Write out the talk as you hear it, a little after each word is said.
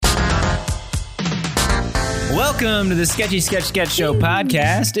Welcome to the Sketchy Sketch Show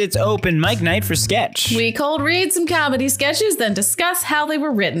podcast. It's open mic night for sketch. We cold read some comedy sketches, then discuss how they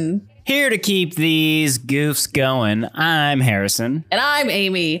were written. Here to keep these goofs going, I'm Harrison. And I'm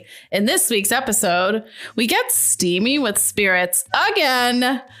Amy. In this week's episode, we get steamy with spirits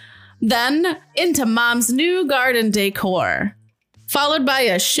again. Then into Mom's new garden decor. Followed by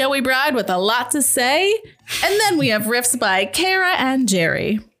a showy bride with a lot to say. And then we have riffs by Kara and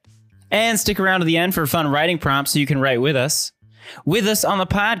Jerry. And stick around to the end for fun writing prompts so you can write with us. With us on the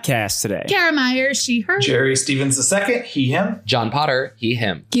podcast today. Kara Meyer, she, her. Jerry Stevens II, he, him. John Potter, he,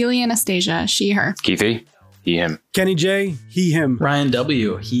 him. Keely Anastasia, she, her. Keithy, he, him. Kenny J, he, him. Ryan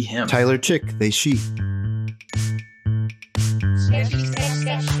W, he, him. Tyler Chick, they, she.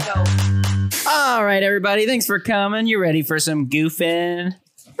 All right, everybody, thanks for coming. You ready for some goofing?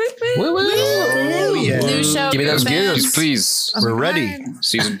 Woo woo! Oh, yeah. New show. Give me those fans. goofs, Please. We're ready.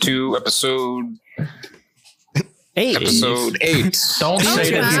 Season 2, episode 8. Episode 8. Don't say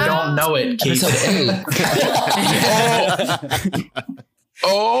it if you don't know it, Keith.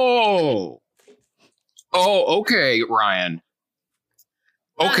 Oh, okay, Ryan.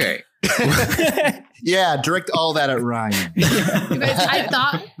 Okay. Yeah, direct all that at Ryan. You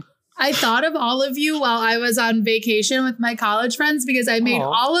guys, I thought of all of you while I was on vacation with my college friends because I made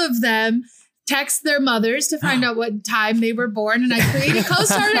all of them text their mothers to find out what time they were born, and I created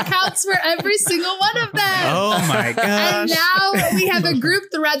co-star accounts for every single one of them. Oh my gosh. And now we have a group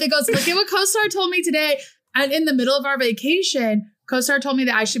thread that goes, look at what co-star told me today. And in the middle of our vacation, co-star told me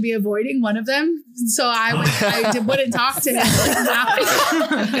that I should be avoiding one of them. So I wouldn't talk to him.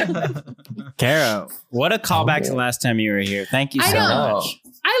 Kara, what a callback to last time you were here. Thank you so much.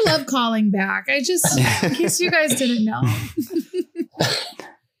 I love calling back. In case you guys didn't know.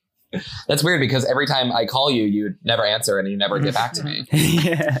 That's weird because every time I call you, you never answer and you never get back to me.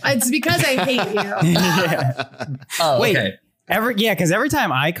 Yeah. It's because I hate you. Yeah. Oh, Wait. okay. Because every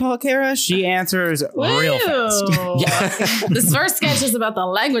time I call Kara, she answers real fast. Yeah. This first sketch is about the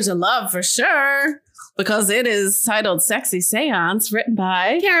language of love for sure. Because it is titled Sexy Seance, written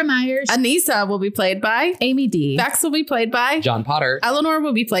by Kara Myers. Anissa will be played by Amy D. Bex will be played by John Potter. Eleanor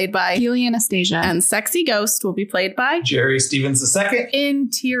will be played by Keely Anastasia. and Sexy Ghost will be played by Jerry Stevens II.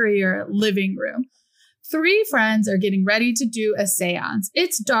 Interior living room. 3 friends are getting ready to do a seance.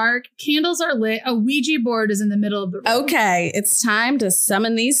 It's dark, candles are lit, a Ouija board is in the middle of the room. Okay, it's time to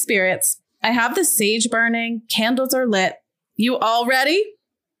summon these spirits. I have the sage burning, candles are lit. You all ready?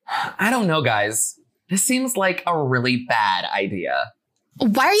 I don't know, guys. This seems like a really bad idea.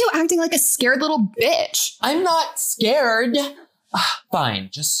 Why are you acting like a scared little bitch? I'm not scared. Fine,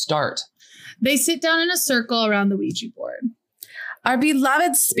 just start. They sit down in a circle around the Ouija board. Our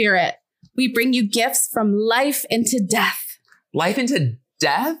beloved spirit, we bring you gifts from life into death. Life into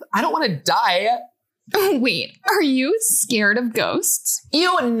death? I don't want to die. Wait, are you scared of ghosts?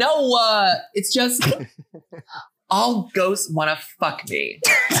 You know, it's just all ghosts want to fuck me.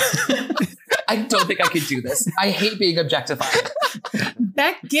 I don't think I could do this. I hate being objectified.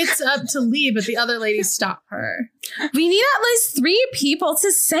 Beck gets up to leave, but the other ladies stop her. We need at least 3 people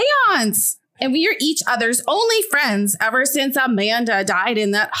to seance. And we are each other's only friends ever since Amanda died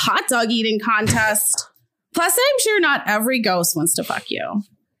in that hot dog eating contest. Plus, I'm sure not every ghost wants to fuck you.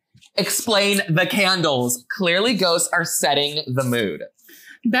 Explain the candles. Clearly ghosts are setting the mood.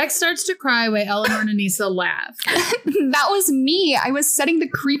 Beck starts to cry while Eleanor and Anissa laugh. That was me. I was setting the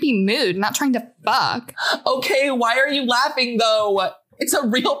creepy mood, not trying to fuck. Okay, why are you laughing though? It's a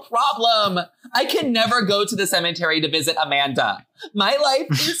real problem. I can never go to the cemetery to visit Amanda. My life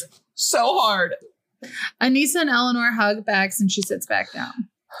is so hard. Anissa and Eleanor hug Bex and she sits back down.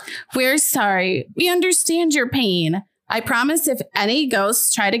 We're sorry. We understand your pain. I promise if any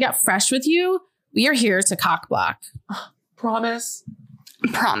ghosts try to get fresh with you, we are here to cockblock. Promise?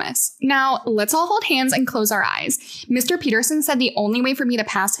 Promise. Now, let's all hold hands and close our eyes. Mr. Peterson said the only way for me to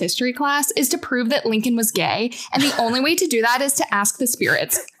pass history class is to prove that Lincoln was gay, and the only way to do that is to ask the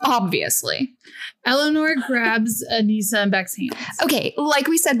spirits, obviously. Eleanor grabs Anissa and Beck's hands. Okay, like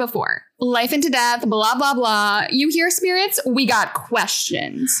we said before, life into death, blah, blah, blah. You hear spirits? We got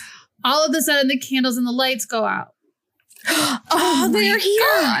questions. All of a sudden, the candles and the lights go out. Oh, they're here.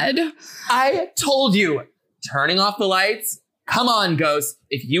 God. I told you. Turning off the lights? Come on, ghost.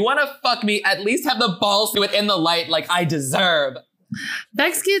 If you want to fuck me, at least have the balls to do it in the light like I deserve.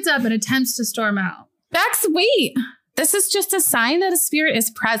 Bex gets up and attempts to storm out. Bex, wait. This is just a sign that a spirit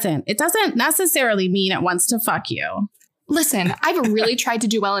is present. It doesn't necessarily mean it wants to fuck you. Listen, I've really tried to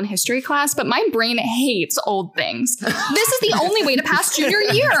do well in history class, but my brain hates old things. This is the only way to pass junior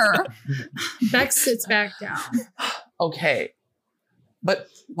year. Bex sits back down. Okay, but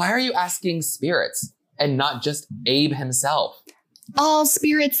why are you asking spirits? and not just Abe himself? All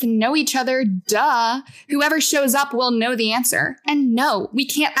spirits know each other, duh. Whoever shows up will know the answer. And no, we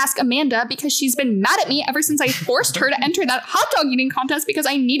can't ask Amanda because she's been mad at me ever since I forced her to enter that hot dog eating contest because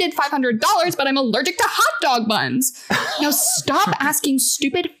I needed $500, but I'm allergic to hot dog buns. Now stop asking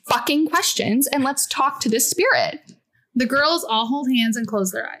stupid fucking questions and let's talk to this spirit. The girls all hold hands and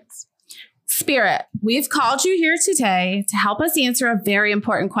close their eyes. Spirit, we've called you here today to help us answer a very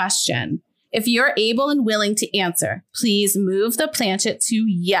important question. If you're able and willing to answer, please move the planchette to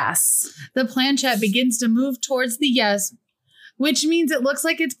yes. The planchette begins to move towards the yes, which means it looks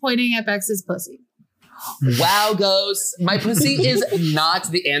like it's pointing at Bex's pussy. Wow, Ghost. My pussy is not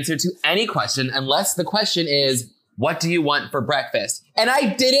the answer to any question unless the question is, what do you want for breakfast? And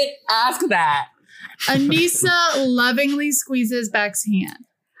I didn't ask that. Anissa lovingly squeezes Beck's hand.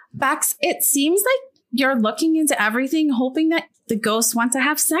 Bex, it seems like you're looking into everything, hoping that the ghosts want to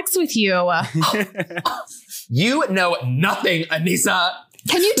have sex with you. You know nothing, Anissa.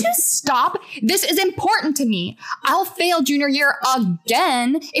 Can you two stop? This is important to me. I'll fail junior year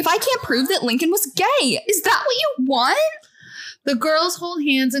again if I can't prove that Lincoln was gay. Is that what you want? The girls hold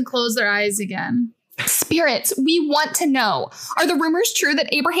hands and close their eyes again. Spirits, we want to know. Are the rumors true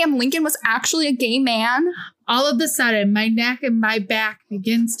that Abraham Lincoln was actually a gay man? All of a sudden, my neck and my back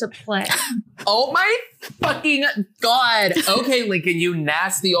begins to play. Oh my fucking God. Okay, Lincoln, you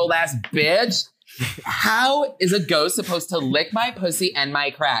nasty old ass bitch. How is a ghost supposed to lick my pussy and my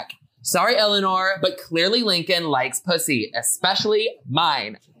crack? Sorry, Eleanor, but clearly Lincoln likes pussy, especially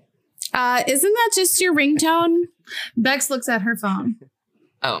mine. Isn't that just your ringtone? Bex looks at her phone.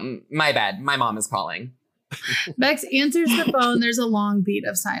 Oh, my bad. My mom is calling. Bex answers the phone. There's a long beat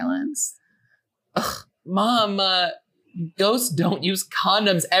of silence. Ugh, Mom, ghosts don't use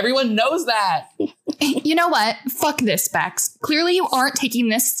condoms. Everyone knows that. You know what? Fuck this, Bex. Clearly you aren't taking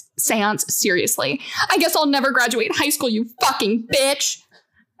this seance seriously. I guess I'll never graduate high school, you fucking bitch.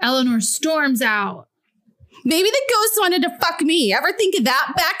 Eleanor storms out. Maybe the ghost wanted to fuck me. Ever think of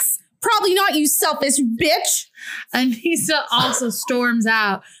that, Bex? Probably not, you selfish bitch. Anissa also storms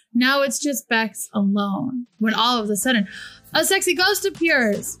out. Now it's just Bex alone. When all of a sudden, a sexy ghost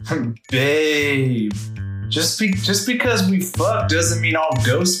appears. Babe, just because we fuck doesn't mean all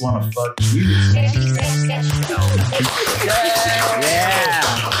ghosts want to fuck you. Yeah.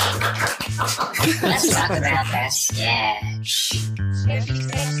 Let's talk about that. Yeah.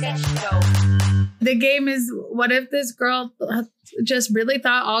 The game is, what if this girl just really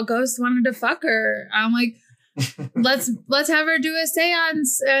thought all ghosts wanted to fuck her? I'm like, let's have her do a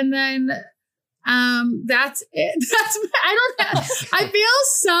seance, and then that's it. I feel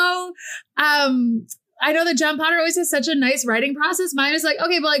so I know that John Potter always has such a nice writing process. Mine is like,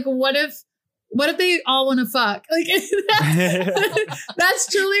 okay, but like what if they all want to fuck? Like that's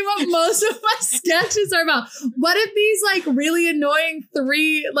truly what most of my sketches are about. What if these like really annoying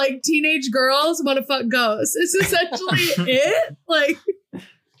 3 like teenage girls want to fuck ghosts? It's essentially it. Like,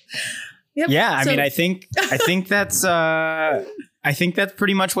 yep. Yeah, I mean, I think that's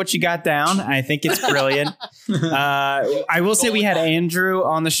pretty much what you got down. I think it's brilliant. I will say we had Andrew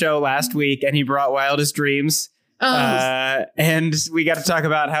on the show last week, and he brought Wildest Dreams. And we got to talk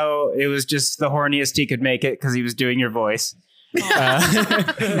about how it was just the horniest he could make it because he was doing your voice.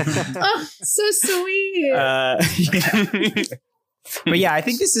 Oh, so sweet. Yeah. But yeah, I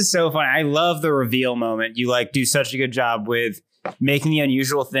think this is so fun. I love the reveal moment. You like do such a good job with making the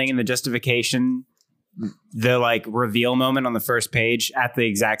unusual thing and the justification, the like reveal moment on the first page at the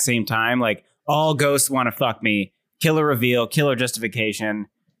exact same time. Like all ghosts want to fuck me, killer reveal, killer justification.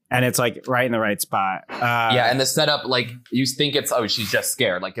 And it's like right in the right spot. Yeah, and the setup, like you think it's, oh, she's just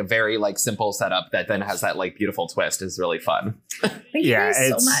scared. Like a very like simple setup that then has that like beautiful twist is really fun. Thank you guys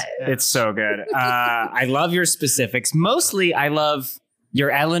so much. It's so good. I love your specifics. Mostly, I love your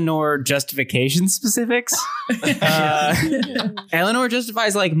Eleanor justification specifics. Eleanor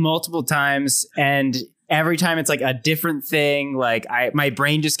justifies like multiple times, and every time it's like a different thing. Like my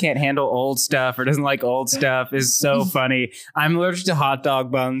brain just can't handle old stuff or doesn't like old stuff is so funny. I'm allergic to hot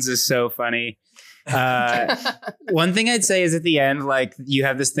dog buns is so funny. One thing I'd say is at the end, like you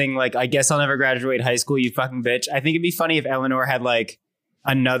have this thing like, I guess I'll never graduate high school, you fucking bitch. I think it'd be funny if Eleanor had like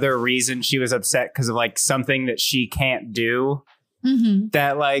another reason she was upset because of like something that she can't do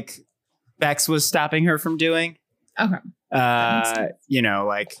that like Bex was stopping her from doing. Okay. You know,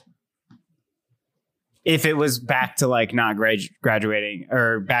 like if it was back to like not graduating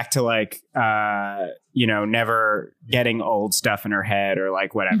or back to like, you know, never getting old stuff in her head or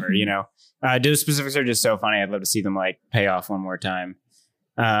like whatever, you know, those specifics are just so funny. I'd love to see them like pay off one more time.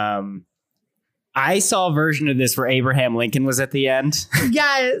 I saw a version of this where Abraham Lincoln was at the end.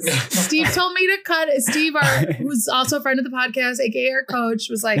 Yes. Steve told me to cut it. Steve, who's also a friend of the podcast, aka our coach,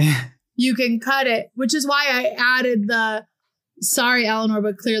 was like, you can cut it, which is why I added the sorry, Eleanor,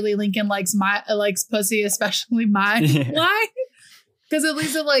 but clearly Lincoln likes pussy, especially mine. Yeah. Why? Because at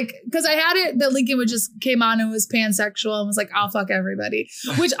least because I had it that Lincoln would just came on and was pansexual and was like, I'll fuck everybody,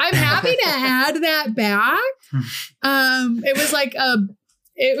 which I'm happy to add that back. It was like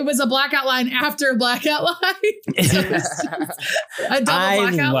it was a blackout line after a blackout line. So a double I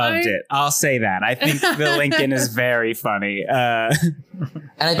blackout loved line. it. I'll say that. I think the Lincoln is very funny. And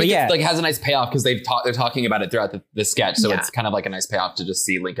I think it has a nice payoff because they're talking about it throughout the sketch. So it's kind of like a nice payoff to just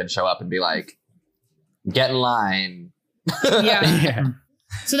see Lincoln show up and be like, get in line. Yeah.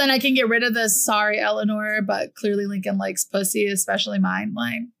 So then I can get rid of the sorry, Eleanor, but clearly Lincoln likes pussy, especially mine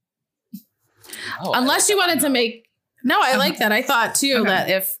line. Unless you wanted to make... No, I like that. I thought too that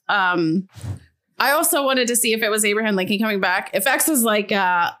if... I also wanted to see if it was Abraham Lincoln coming back. If X was like,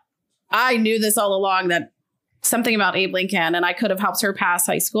 I knew this all along, that something about Abe Lincoln, and I could have helped her pass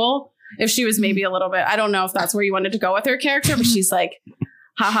high school. If she was maybe a little bit... I don't know if that's where you wanted to go with her character, but she's like...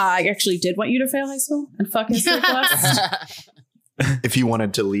 Haha, I actually did want you to fail high school and fuck history class. If you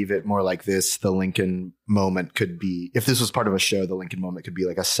wanted to leave it more like this, the Lincoln moment could be, if this was part of a show, the Lincoln moment could be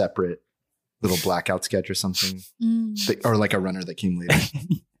like a separate little blackout sketch or something. Or like a runner that came later.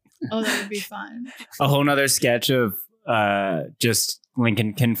 Oh, that would be fun. A whole nother sketch of just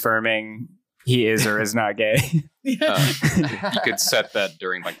Lincoln confirming he is or is not gay. You could set that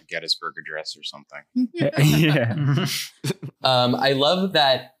during like the Gettysburg Address or something. Yeah. I love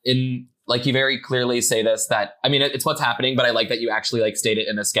that you very clearly say this, that, I mean, it's what's happening, but I like that you actually like state it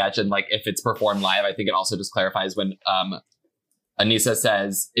in a sketch. And like, if it's performed live, I think it also just clarifies when Anissa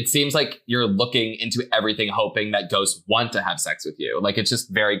says, it seems like you're looking into everything, hoping that ghosts want to have sex with you. Like, it's just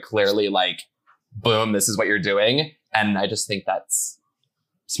very clearly like, boom, this is what you're doing. And I just think that's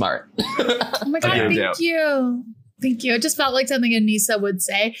smart. Oh my God, thank you. Thank you. It just felt like something Anissa would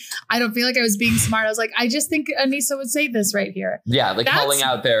say. I don't feel like I was being smart. I was like, I just think Anissa would say this right here. Yeah, like calling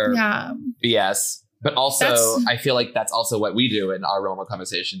out their Yeah. BS. But also, I feel like that's also what we do in our normal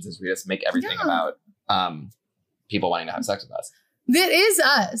conversations is we just make everything about people wanting to have sex with us. That is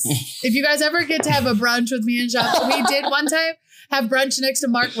us. If you guys ever get to have a brunch with me and John, we did one time have brunch next to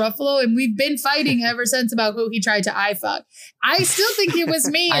Mark Ruffalo, and we've been fighting ever since about who he tried to eye fuck. I still think it was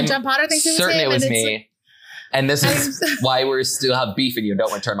me, and John Potter thinks it was him. Certain it was and me. And this is why we still have beef and you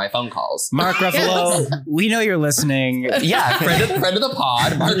don't return my phone calls. Mark Ruffalo, we know you're listening. Yeah, friend of the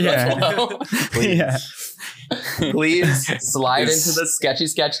pod, Mark Ruffalo. Please. Yeah. Please slide into the sketchy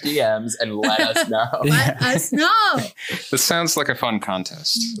sketch DMs and let us know. Let us know. This sounds like a fun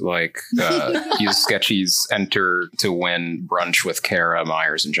contest. Like you sketchies enter to win brunch with Kara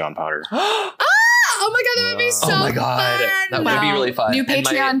Myers and John Potter. Oh my God, that would be so Oh my God. fun. That would be really fun. New And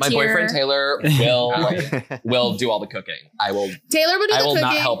Patreon my tier. boyfriend Taylor will do all the cooking. Taylor will do the cooking. I will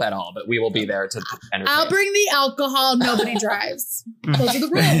not help at all, but we will be there to entertain. I'll bring the alcohol. Nobody drives. Those are the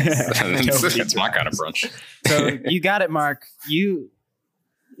rules. It's my kind of brunch. So you got it, Mark. You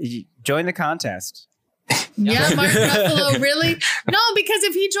join the contest. Yeah, Mark Ruffalo, really? No, because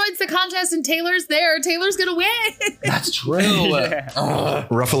if he joins the contest and Taylor's there, Taylor's going to win. That's true.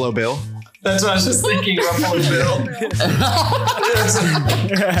 Ruffalo Bill. That's what I was just thinking, Ruffalo Bill.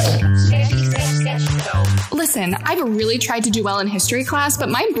 Listen, I've really tried to do well in history class, but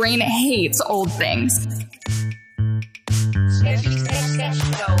my brain hates old things.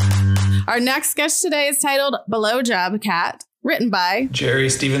 Our next sketch today is titled Below Job Cat, written by Jerry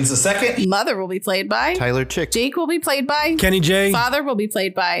Stevens II. Mother will be played by Tyler Chick. Jake will be played by Kenny J. Father will be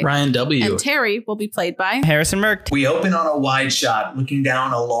played by Ryan W. and Terry will be played by Harrison Merck. We open on a wide shot looking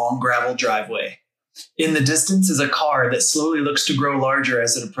down a long gravel driveway. In the distance is a car that slowly looks to grow larger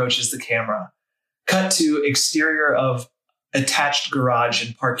as it approaches the camera. Cut to exterior of attached garage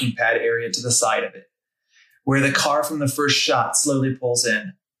and parking pad area to the side of it, where the car from the first shot slowly pulls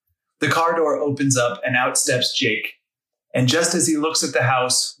in. The car door opens up and out steps Jake. And just as he looks at the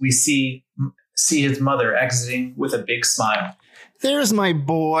house, we see his mother exiting with a big smile. There's my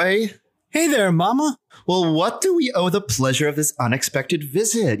boy. Hey there, Mama. Well, what do we owe the pleasure of this unexpected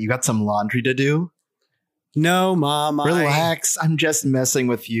visit? You got some laundry to do? No, Mom. Relax. I'm just messing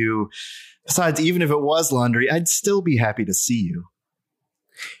with you. Besides, even if it was laundry, I'd still be happy to see you.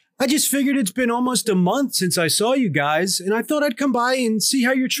 I just figured it's been almost a month since I saw you guys, and I thought I'd come by and see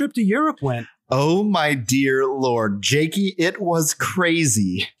how your trip to Europe went. Oh, my dear Lord. Jakey, it was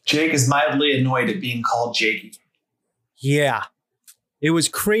crazy. Jake is mildly annoyed at being called Jakey. Yeah. It was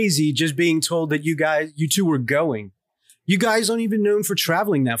crazy just being told that you two were going. You guys aren't even known for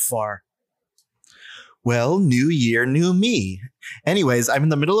traveling that far. Well, new year, new me. Anyways, I'm in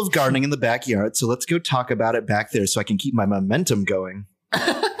the middle of gardening in the backyard, so let's go talk about it back there so I can keep my momentum going.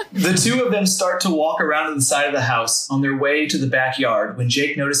 The two of them start to walk around to the side of the house on their way to the backyard when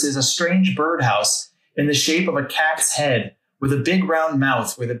Jake notices a strange birdhouse in the shape of a cat's head with a big round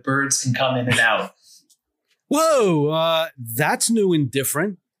mouth where the birds can come in and out. Whoa, that's new and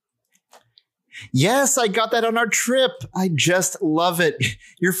different. Yes, I got that on our trip. I just love it.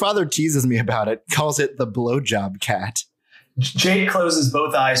 Your father teases me about it, calls it the blowjob cat. Jake closes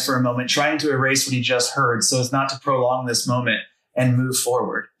both eyes for a moment, trying to erase what he just heard so as not to prolong this moment and move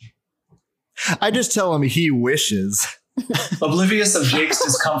forward. I just tell him he wishes. Oblivious of Jake's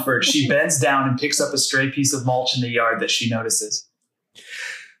discomfort, she bends down and picks up a stray piece of mulch in the yard that she notices.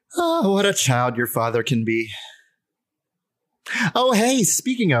 Oh, what a child your father can be. Oh, hey,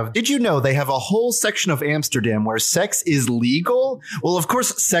 speaking of, did you know they have a whole section of Amsterdam where sex is legal? Well, of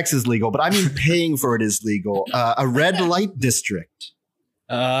course, sex is legal, but I mean paying for it is legal. A red light district.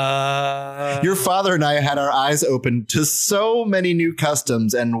 Your father and I had our eyes open to so many new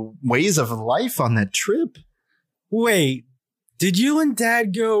customs and ways of life on that trip. Wait, did you and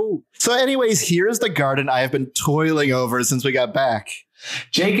Dad go? So anyways, here's the garden I have been toiling over since we got back.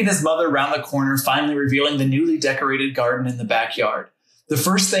 Jake and his mother round the corner, finally revealing the newly decorated garden in the backyard. The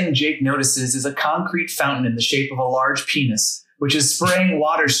first thing Jake notices is a concrete fountain in the shape of a large penis, which is spraying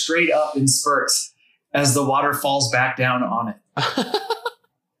water straight up in spurts as the water falls back down on it.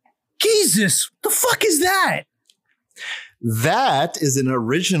 Jesus, the fuck is that? That is an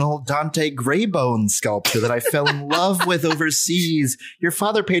original Dante Greybone sculpture that I fell in love with overseas. Your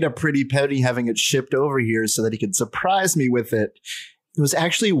father paid a pretty penny having it shipped over here so that he could surprise me with it. It was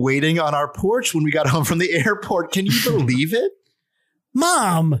actually waiting on our porch when we got home from the airport. Can you believe it?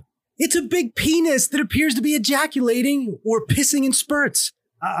 Mom, it's a big penis that appears to be ejaculating or pissing in spurts.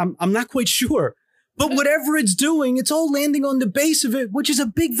 I'm not quite sure. But whatever it's doing, it's all landing on the base of it, which is a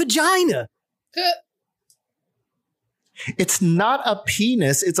big vagina. It's not a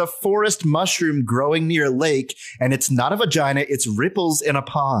penis. It's a forest mushroom growing near a lake, and it's not a vagina. It's ripples in a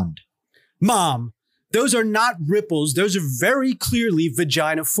pond. Mom, those are not ripples. Those are very clearly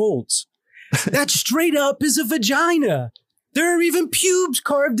vagina folds. That straight up is a vagina. There are even pubes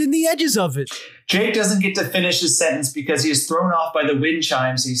carved in the edges of it. Jake doesn't get to finish his sentence because he is thrown off by the wind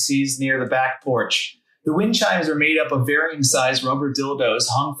chimes he sees near the back porch. The wind chimes are made up of varying size rubber dildos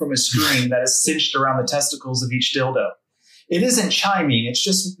hung from a string that is cinched around the testicles of each dildo. It isn't chiming, it's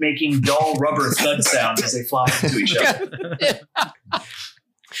just making dull rubber thud sounds as they flop into each other.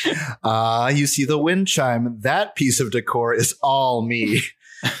 You see the wind chime. That piece of decor is all me.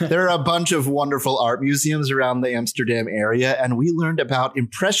 There are a bunch of wonderful art museums around the Amsterdam area, and we learned about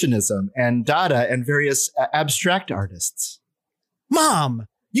Impressionism and Dada and various abstract artists. Mom,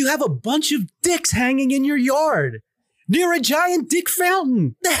 you have a bunch of dicks hanging in your yard near a giant dick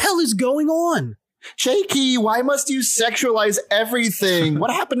fountain. The hell is going on? Jakey, why must you sexualize everything?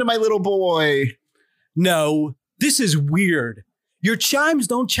 What happened to my little boy? No, this is weird. Your chimes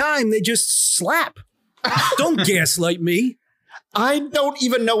don't chime, they just slap. Don't gaslight me. I don't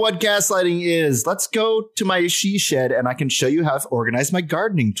even know what gaslighting is. Let's go to my she shed and I can show you how I've organized my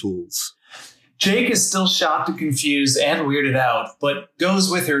gardening tools. Jake is still shocked and confused and weirded out, but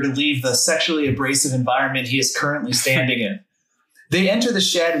goes with her to leave the sexually abrasive environment he is currently standing in. They enter the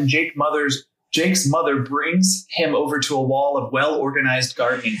shed and Jake's mother brings him over to a wall of well-organized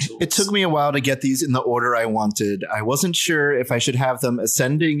gardening tools. It took me a while to get these in the order I wanted. I wasn't sure if I should have them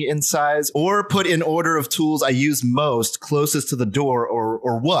ascending in size or put in order of tools I use most closest to the door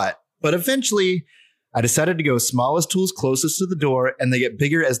or what. But eventually, I decided to go smallest tools closest to the door, and they get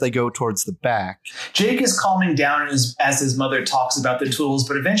bigger as they go towards the back. Jake is calming down as his mother talks about the tools,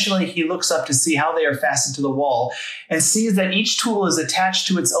 but eventually he looks up to see how they are fastened to the wall and sees that each tool is attached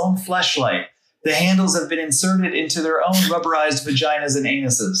to its own fleshlight. The handles have been inserted into their own rubberized vaginas and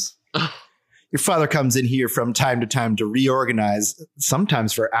anuses. Your father comes in here from time to time to reorganize,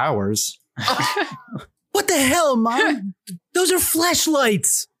 sometimes for hours. What the hell, Mom? Those are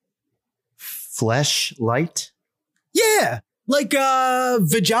flashlights. Fleshlight? Yeah, like a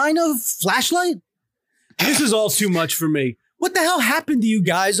vagina flashlight. This is all too much for me. What the hell happened to you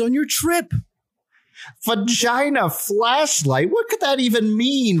guys on your trip? Vagina flashlight? What could that even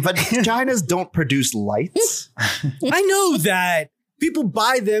mean? Vaginas don't produce lights. I know that. People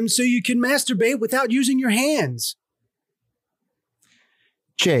buy them so you can masturbate without using your hands.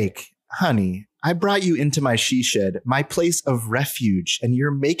 Jake, honey, I brought you into my she shed, my place of refuge, and you're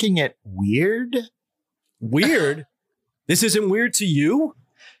making it weird? Weird? This isn't weird to you?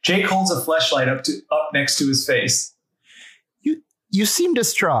 Jake holds a fleshlight up next to his face. You seem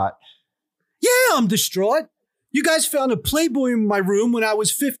distraught. Yeah, I'm distraught. You guys found a Playboy in my room when I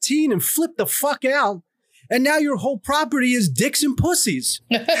was 15 and flipped the fuck out. And now your whole property is dicks and pussies.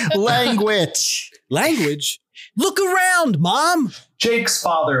 Language. Language? Look around, Mom. Jake's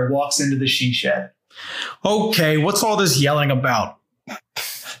father walks into the she shed. Okay, what's all this yelling about?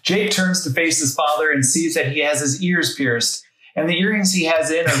 Jake turns to face his father and sees that he has his ears pierced, and the earrings he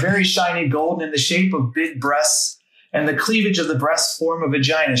has in are very shiny golden in the shape of big breasts, and the cleavage of the breasts form a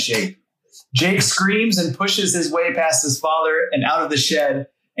vagina shape. Jake screams and pushes his way past his father and out of the shed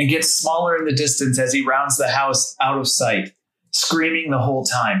and gets smaller in the distance as he rounds the house out of sight, screaming the whole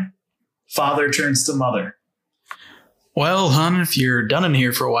time. Father turns to mother. Well, hon, if you're done in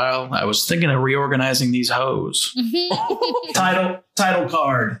here for a while, I was thinking of reorganizing these hoes. Title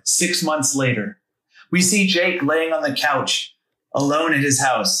card, 6 months later. We see Jake laying on the couch, alone at his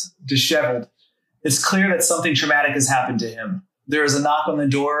house, disheveled. It's clear that something traumatic has happened to him. There is a knock on the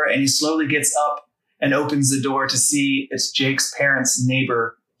door, and he slowly gets up and opens the door to see it's Jake's parents'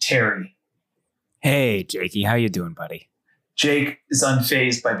 neighbor, Terry. Hey, Jakey, how you doing, buddy? Jake is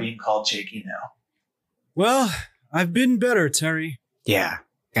unfazed by being called Jakey now. Well, I've been better, Terry. Yeah,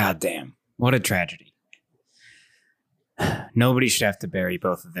 goddamn. What a tragedy. Nobody should have to bury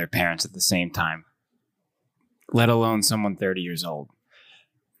both of their parents at the same time, let alone someone 30 years old.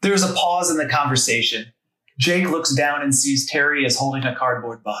 There's a pause in the conversation. Jake looks down and sees Terry as holding a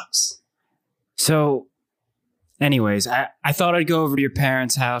cardboard box. So, anyways, I thought I'd go over to your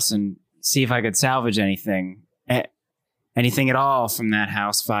parents' house and see if I could salvage anything. Anything at all from that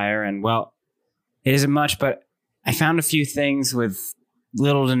house fire. And, well, it isn't much, but I found a few things with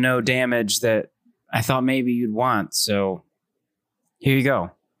little to no damage that I thought maybe you'd want. So, here you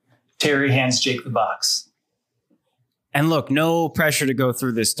go. Terry hands Jake the box. And look, no pressure to go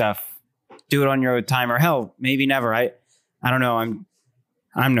through this stuff. Do it on your own time, or hell, maybe never. I don't know.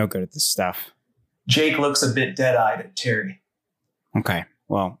 I'm no good at this stuff. Jake looks a bit dead-eyed at Terry. Okay,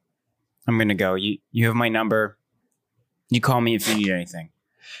 well, I'm gonna go. You have my number. You call me if you need anything.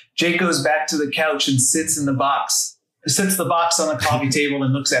 Jake goes back to the couch and sits the box on the coffee table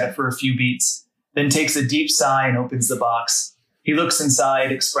and looks at it for a few beats, then takes a deep sigh and opens the box. He looks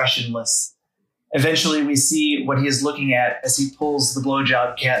inside, expressionless. Eventually, we see what he is looking at as he pulls the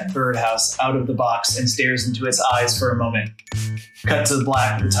blowjob cat birdhouse out of the box and stares into its eyes for a moment. Cut to the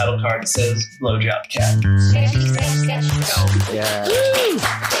black of the title card that says blowjob cat. Yeah.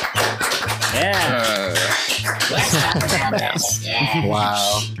 Yeah.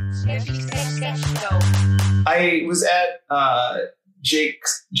 Wow. I was at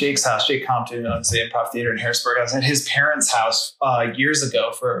Jake's house, Jake Compton, owns the Improv Theater in Harrisburg. I was at his parents' house years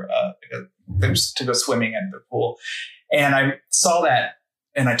ago for to go swimming at the pool. And I saw that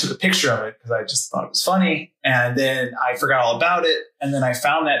and I took a picture of it because I just thought it was funny. And then I forgot all about it. And then I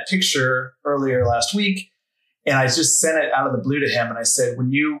found that picture earlier last week and I just sent it out of the blue to him. And I said, when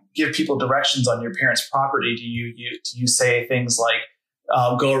you give people directions on your parents' property, do you say things like,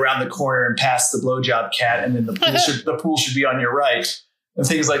 go around the corner and pass the blowjob cat and then the pool should be on your right? And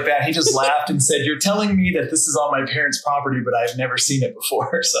things like that. He just laughed and said, you're telling me that this is on my parents' property, but I've never seen it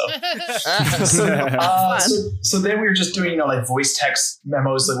before. So then we were just doing, like voice text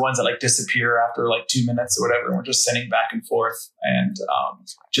memos, the ones that like disappear after like 2 minutes or whatever. And we're just sending back and forth and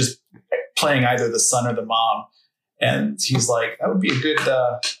just playing either the son or the mom. And he's like, that would be a good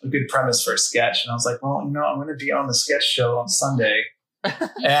premise for a sketch. And I was like, well, I'm going to be on the sketch show on Sunday.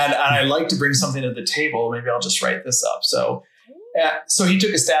 and I like to bring something to the table. Maybe I'll just write this up. So he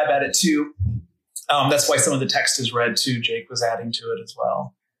took a stab at it too. That's why some of the text is read too. Jake was adding to it as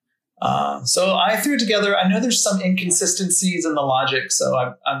well. So I threw it together. I know there's some inconsistencies in the logic. So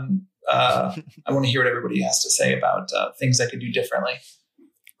I want to hear what everybody has to say about things I could do differently.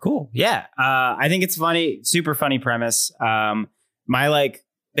 Cool. Yeah. I think it's funny, super funny premise. My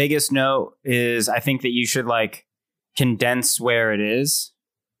biggest note is I think that you should condense where it is.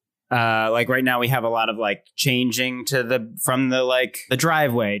 Right now we have a lot of changing from the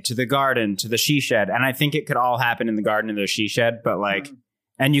driveway to the garden to the she shed. And I think it could all happen in the garden and the she shed, but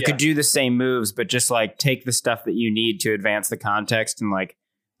and you could do the same moves, but just take the stuff that you need to advance the context and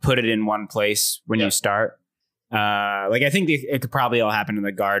put it in one place when you start. I think it could probably all happen in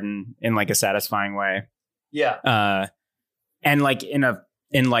the garden in a satisfying way. Yeah. And in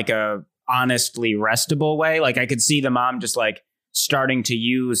a honestly restable way. I could see the mom just starting to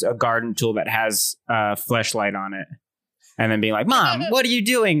use a garden tool that has a fleshlight on it And then being like, Mom, what are you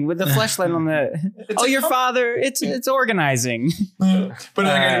doing with the fleshlight on the... It's oh, a your com- father, it's organizing. But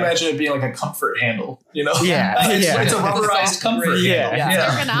I can imagine it being like a comfort handle, you know? Yeah. It's a rubberized comfort Yeah.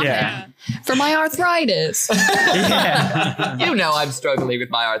 handle. Yeah. For my arthritis. You know I'm struggling with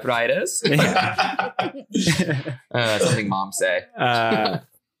my arthritis. Something moms say.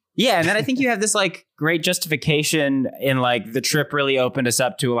 Yeah, and then I think you have this like great justification in like the trip really opened us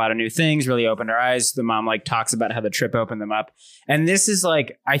up to a lot of new things, really opened our eyes. The mom like talks about how the trip opened them up. And this is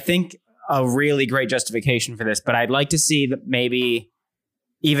like, I think, a really great justification for this, but I'd like to see that maybe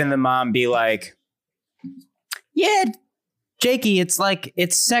even the mom be like, yeah, Jakey, it's like,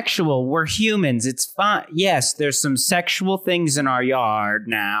 it's sexual. We're humans. It's fine. Yes, there's some sexual things in our yard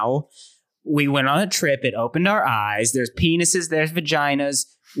now. We went on a trip. It opened our eyes. There's penises, there's vaginas.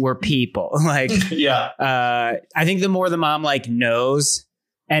 We're people. Like, Yeah. I think the more the mom like knows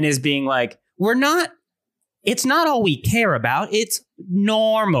and is being like, it's not all we care about. It's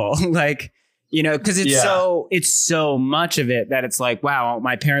normal. Like, you know, because it's so much of it that it's like, wow,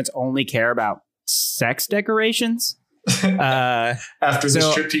 my parents only care about sex decorations. After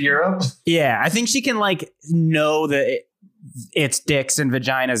this trip to Europe? Yeah, I think she can like know that it's dicks and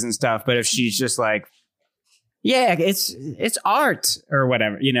vaginas and stuff, but if she's just like, yeah, it's art or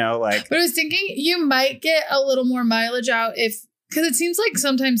whatever, you know, like. But I was thinking you might get a little more mileage out because it seems like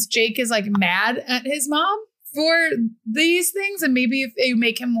sometimes Jake is like mad at his mom for these things, and maybe if you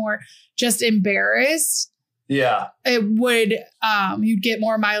make him more just embarrassed, it would you'd get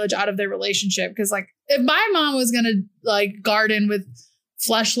more mileage out of their relationship. Because like if my mom was gonna like garden with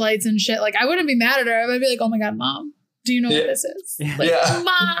fleshlights and shit, like I wouldn't be mad at her. I would be like, oh my god, Mom, do you know what this is? Like,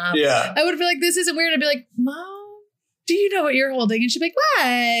 Mom. Yeah. I would be like, this isn't weird. I'd be like, Mom, do you know what you're holding? And she'd be like,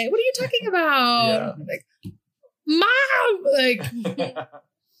 what? What are you talking about? Yeah. I'm like, Mom, like,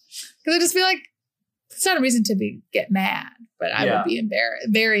 because I just feel like it's not a reason to get mad, but I would be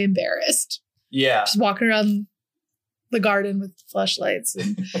very embarrassed. Yeah. Just walking around the garden with fleshlights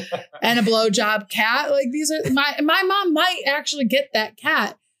and a blowjob cat. Like these are my mom might actually get that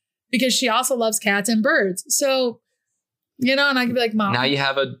cat because she also loves cats and birds. So, you know, and I could be like, Mom. Now you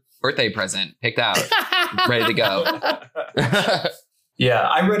have a birthday present picked out, ready to go. Yeah,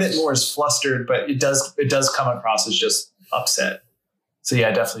 I read it more as flustered, but it does come across as just upset. So yeah,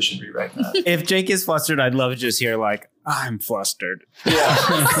 I definitely should rewrite that. If Jake is flustered, I'd love to just hear like, I'm flustered. Mom,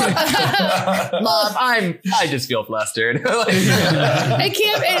 I just feel flustered. I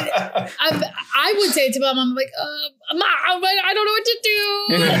can't. I would say to my mom, like, Mom, I don't know what to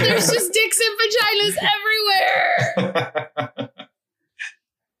do. There's just dicks and vaginas everywhere.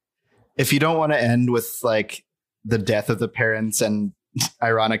 If you don't want to end with like the death of the parents and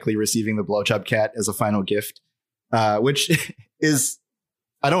ironically receiving the blowjob cat as a final gift, which is,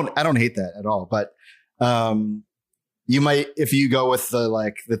 I don't hate that at all, but you might, if you go with the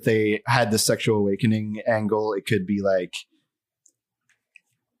like that they had the sexual awakening angle, it could be like,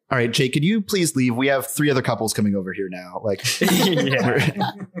 all right, Jake, could you please leave? We have 3 other couples coming over here now. Like,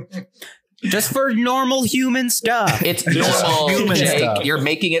 just for normal human stuff. It's normal, human Jake. Stuff. You're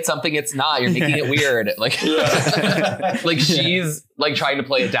making it something it's not. You're making it weird. Like, like she's like trying to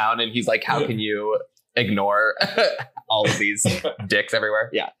play it down, and he's like, "How can you ignore all of these dicks everywhere?"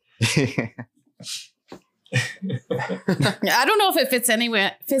 Yeah. I don't know if it fits in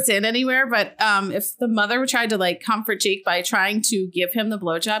anywhere, but if the mother tried to like comfort Jake by trying to give him the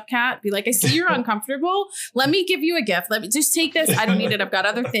blowjob cat, be like, I see you're uncomfortable. Let me give you a gift. Let me just take this. I don't need it. I've got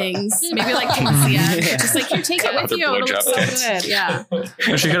other things. Maybe like towards the end. Just like, here, take it with you. It'll look so good. Yeah.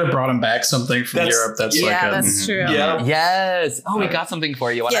 She could have brought him back something from Europe. That's that's true. Yeah. Yes. Oh, we got something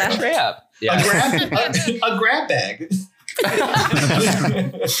for you on our trip. Yeah. A grab bag.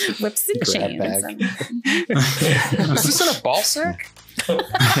 Whips and chains. Is this in a ball sack?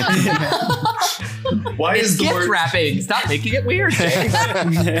 Why it's is the gift word wrapping? Stop making it weird, Jake.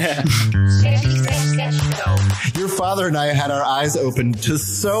 Your father and I had our eyes open to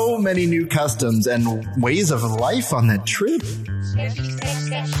so many new customs and ways of life on that trip.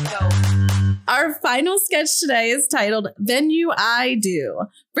 Our final sketch today is titled Then You I Do.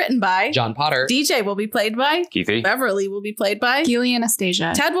 Written by John Potter. DJ will be played by Keithy. Beverly will be played by Keely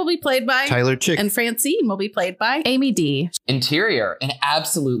Anastasia. Ted will be played by Tyler Chick. And Francine will be played by Amy D. Interior, an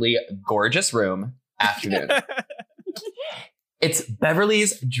absolutely gorgeous room. Afternoon. It's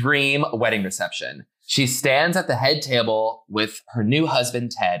Beverly's dream wedding reception. She stands at the head table with her new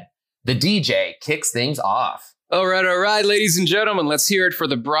husband, Ted. The DJ kicks things off. All right, ladies and gentlemen, let's hear it for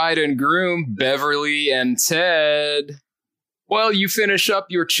the bride and groom, Beverly and Ted. While you finish up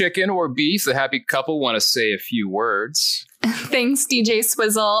your chicken or beef, the happy couple want to say a few words. Thanks, DJ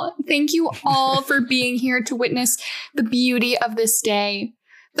Swizzle. Thank you all for being here to witness the beauty of this day.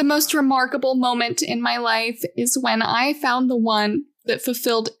 The most remarkable moment in my life is when I found the one that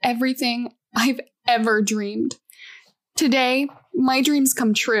fulfilled everything I've ever dreamed. Today, my dreams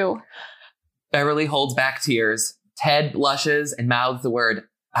come true. Beverly holds back tears. Ted blushes and mouths the word,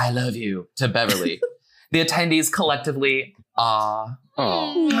 "I love you," to Beverly. The attendees collectively, "Aw."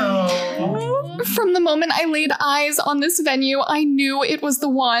 Oh. From the moment I laid eyes on this venue, I knew it was the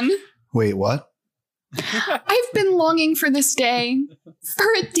one. Wait, what? I've been longing for this day. For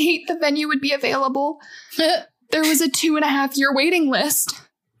a date, the venue would be available. There was a 2.5-year waiting list.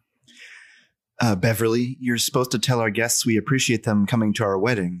 Beverly, you're supposed to tell our guests we appreciate them coming to our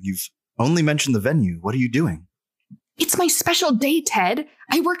wedding. You've only mentioned the venue. What are you doing? It's my special day, Ted.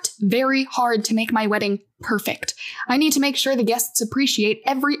 I worked very hard to make my wedding perfect. I need to make sure the guests appreciate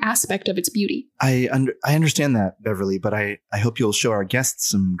every aspect of its beauty. I understand that, Beverly, but I hope you'll show our guests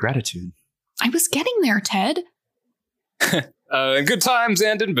some gratitude. I was getting there, Ted. In good times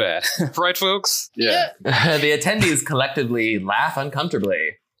and in bad. Right, folks? Yeah. The attendees collectively laugh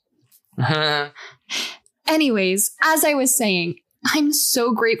uncomfortably. Anyways, as I was saying, I'm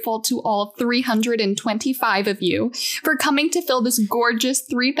so grateful to all 325 of you for coming to fill this gorgeous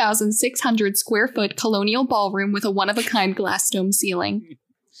 3,600 square foot colonial ballroom with a one-of-a-kind glass dome ceiling.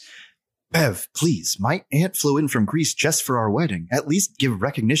 Bev, please, my aunt flew in from Greece just for our wedding. At least give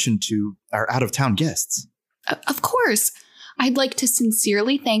recognition to our out-of-town guests. Of course. I'd like to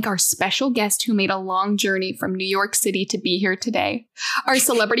sincerely thank our special guest who made a long journey from New York City to be here today. Our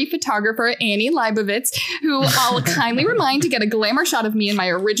celebrity photographer, Annie Leibovitz, who I'll kindly remind to get a glamour shot of me in my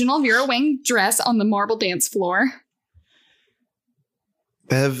original Vera Wang dress on the marble dance floor.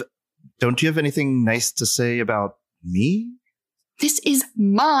 Bev, don't you have anything nice to say about me? This is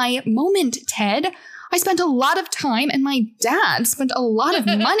my moment, Ted. I spent a lot of time and my dad spent a lot of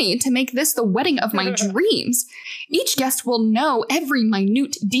money to make this the wedding of my dreams. Each guest will know every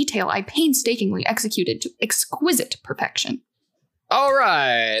minute detail I painstakingly executed to exquisite perfection. All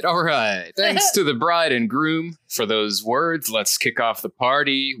right. Thanks to the bride and groom for those words. Let's kick off the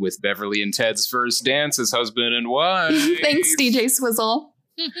party with Beverly and Ted's first dance as husband and wife. Thanks, DJ Swizzle.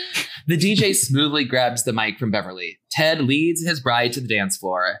 The DJ smoothly grabs the mic from Beverly. Ted leads his bride to the dance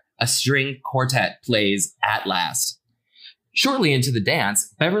floor. A string quartet plays At Last. Shortly into the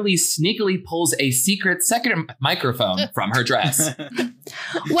dance, Beverly sneakily pulls a secret second microphone from her dress.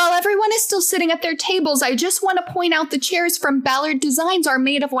 While everyone is still sitting at their tables, I just want to point out the chairs from Ballard Designs are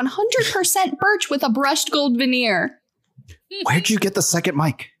made of 100% birch with a brushed gold veneer. Where'd you get the second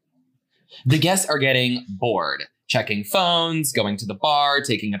mic? The guests are getting bored, checking phones, going to the bar,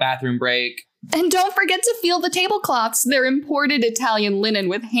 taking a bathroom break. And don't forget to feel the tablecloths. They're imported Italian linen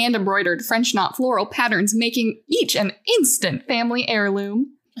with hand-embroidered French knot floral patterns, making each an instant family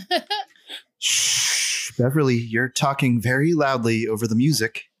heirloom. Shh, Beverly, you're talking very loudly over the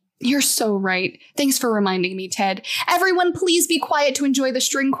music. You're so right. Thanks for reminding me, Ted. Everyone, please be quiet to enjoy the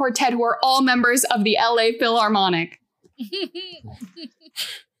string quartet who are all members of the LA Philharmonic.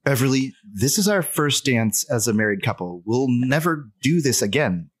 Beverly, this is our first dance as a married couple. We'll never do this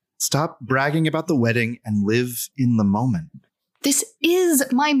again. Stop bragging about the wedding and live in the moment. This is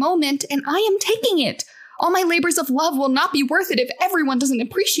my moment, and I am taking it. All my labors of love will not be worth it if everyone doesn't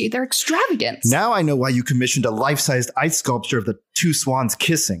appreciate their extravagance. Now I know why you commissioned a life-sized ice sculpture of the two swans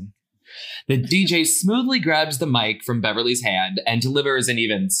kissing. The DJ smoothly grabs the mic from Beverly's hand and delivers an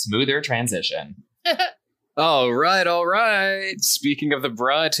even smoother transition. All right. Speaking of the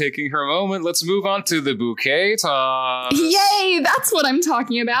bride taking her moment, let's move on to the bouquet toss. Yay, that's what I'm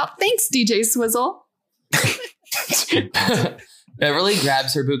talking about. Thanks, DJ Swizzle. Beverly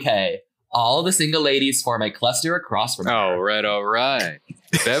grabs her bouquet. All the single ladies form a cluster across from her. All right.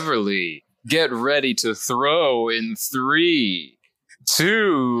 Beverly, get ready to throw in 3,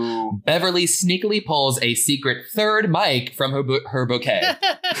 2. Beverly sneakily pulls a secret third mic from her bouquet.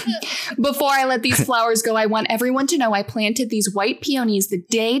 Before I let these flowers go, I want everyone to know I planted these white peonies the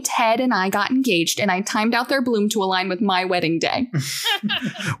day Ted and I got engaged, and I timed out their bloom to align with my wedding day.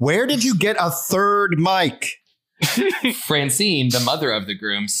 Where did you get a third mic? Francine, the mother of the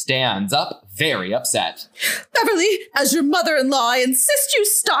groom, stands up, very upset. Beverly, as your mother-in-law, I insist you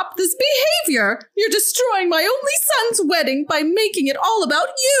stop this behavior. You're destroying my only son's wedding by making it all about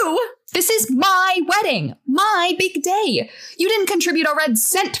you. This is my wedding, my big day. You didn't contribute a red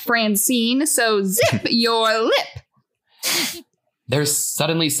cent, Francine, so zip your lip. There's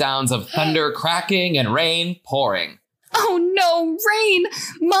suddenly sounds of thunder cracking and rain pouring. Oh no, rain!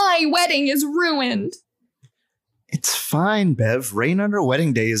 My wedding is ruined. It's fine, Bev. Rain on our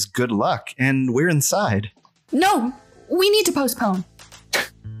wedding day is good luck, and we're inside. No, We need to postpone.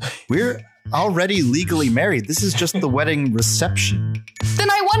 We're already legally married. This is just the wedding reception. Then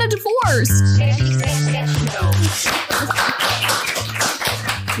I want a divorce.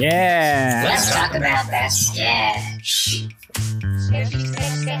 Yeah. Let's talk about that sketch.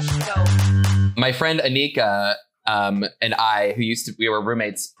 My friend Anika and I, we were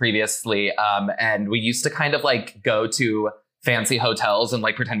roommates previously, and we used to kind of like go to fancy hotels and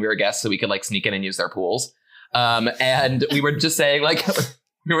like pretend we were guests so we could like sneak in and use their pools. And we were just saying like,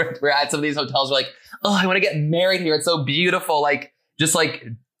 we're at some of these hotels, we're like, oh, I want to get married here. It's so beautiful. Like just like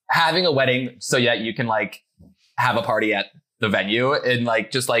having a wedding so that you can like have a party at the venue and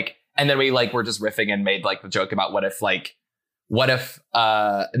like, just like, and then we like, were just riffing and made like the joke about what if and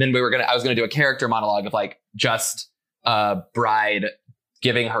then I was going to do a character monologue of like just a bride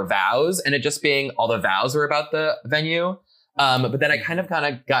giving her vows and it just being all the vows were about the venue. But then I kind of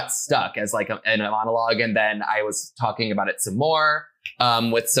got stuck as like in a monologue. And then I was talking about it some more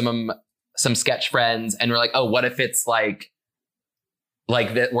with some sketch friends. And we're like, oh, what if it's like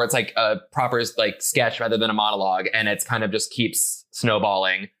that, where it's like a proper like sketch rather than a monologue. And it's kind of just keeps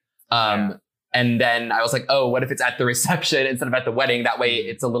snowballing. And then I was like, oh, what if it's at the reception instead of at the wedding? That way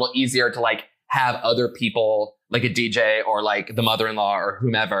it's a little easier to like have other people like a DJ or like the mother-in-law or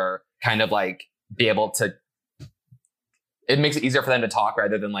whomever kind of like be able to, it makes it easier for them to talk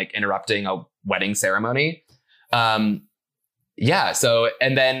rather than like interrupting a wedding ceremony. So,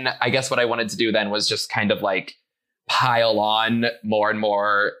 and then I guess what I wanted to do then was just kind of like pile on more and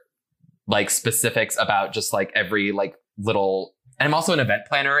more like specifics about just like every like little, and I'm also an event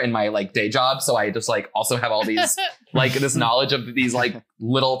planner in my like day job. So I just like also have all these like this knowledge of these like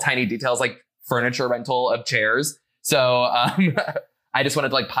little tiny details, like furniture rental of chairs. So I just wanted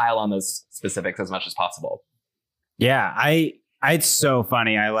to like pile on those specifics as much as possible. Yeah, it's so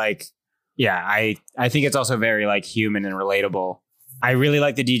funny. I think it's also very like human and relatable. I really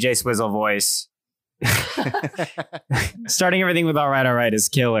like the DJ Swizzle voice. Starting everything with all right is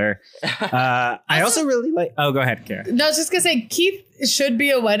killer. I also really like, oh, go ahead, Kara. No, I was just gonna say Keith should be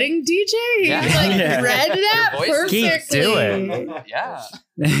a wedding DJ. Yeah. He like Yeah. read that perfectly. Keith, do it. Yeah.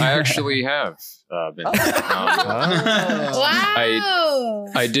 I actually have been. Wow.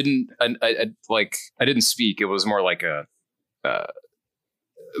 I didn't. I didn't speak. It was more like I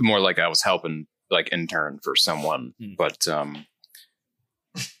was helping like intern for someone, but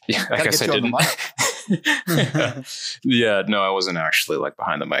yeah, I guess I didn't. Yeah, no, I wasn't actually like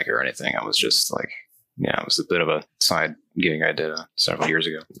behind the mic or anything. I was just like, yeah, it was a bit of a side gig I did several years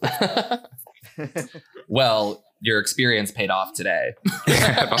ago. Well, your experience paid off today.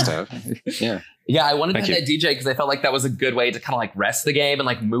 I must have. Yeah. Yeah, I wanted to Thank have that DJ because I felt like that was a good way to kind of like rest the game and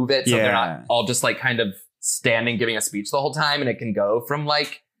like move it so they're not all just like kind of standing giving a speech the whole time, and it can go from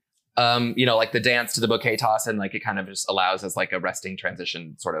like like the dance to the bouquet toss, and like it kind of just allows as like a resting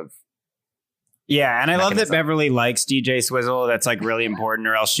transition sort of. Yeah, and I love that Beverly likes DJ Swizzle. That's like really important,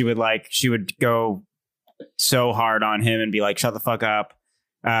 or else she would go so hard on him and be like, shut the fuck up.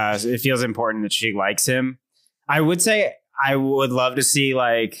 It feels important that she likes him. I would say I would love to see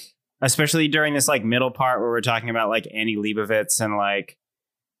like, especially during this like middle part where we're talking about like Annie Leibovitz and like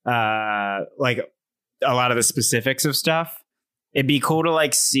a lot of the specifics of stuff. It'd be cool to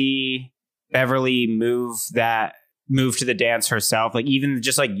like see Beverly move to the dance herself. Like even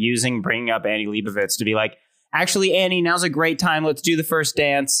just like bringing up Annie Leibovitz to be like, actually, Annie, now's a great time. Let's do the first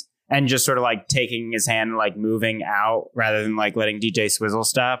dance. And just sort of like taking his hand and like moving out rather than like letting DJ Swizzle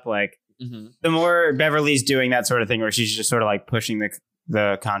stop. Like the more Beverly's doing that sort of thing where she's just sort of like pushing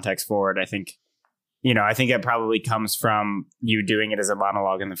the context forward, I think it probably comes from you doing it as a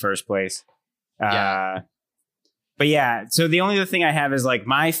monologue in the first place. But yeah, so the only other thing I have is like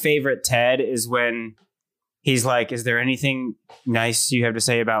my favorite Ted is when he's like, is there anything nice you have to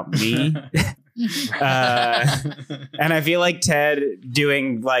say about me? And I feel like Ted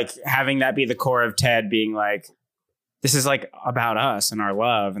doing like having that be the core of Ted being like, this is like about us and our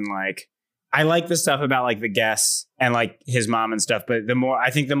love. And like, I like the stuff about like the guests and like his mom and stuff. But the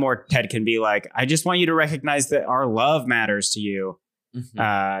more Ted can be like, I just want you to recognize that our love matters to you.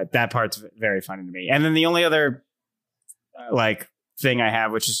 That part's very funny to me. And then the only other like thing I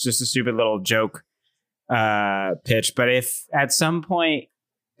have, which is just a stupid little joke pitch. But if at some point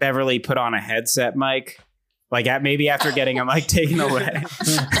Beverly put on a headset mic, like maybe after getting a mic taken away.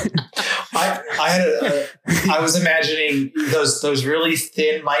 I was imagining those really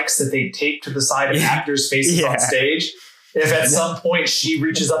thin mics that they tape to the side of actors' faces on stage. If at some point she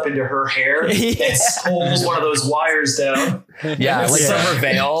reaches up into her hair and pulls one of those wires down. Yeah, like from her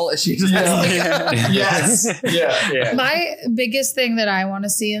veil. She just yes. Yeah. My biggest thing that I want to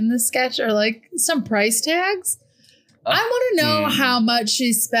see in this sketch are like some price tags. I want to know how much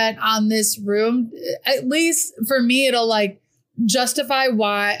she spent on this room. At least for me, it'll like justify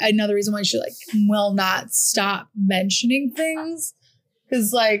why another reason why she like will not stop mentioning things.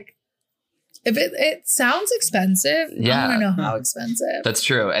 Because like if it sounds expensive, I want to know how expensive. That's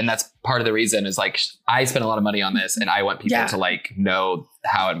true. And that's part of the reason is like I spent a lot of money on this and I want people to like know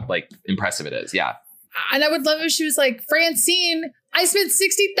how like impressive it is. Yeah. And I would love if she was like, Francine, I spent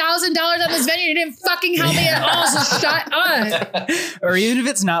 $60,000 on this venue. You didn't fucking help me at all. So shut up. Or even if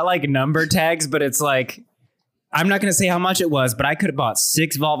it's not like number tags, but it's like, I'm not going to say how much it was, but I could have bought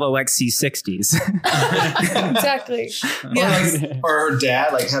 6 Volvo XC60s. Exactly. Yeah. Or her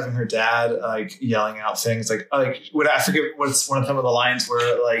dad, like having her dad like yelling out things like what I forget what's one of some of the lines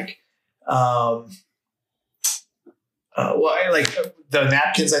where like, well, like the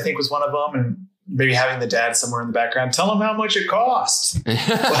napkins, I think was one of them. And maybe having the dad somewhere in the background, tell him how much it cost.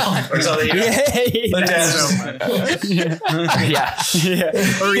 Well, or something. The dad.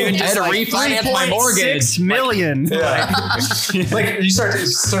 Or even just I had to refinance my mortgage. $6 million. Like you start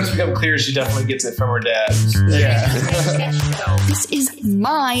to become clear. She definitely gets it from her dad. This is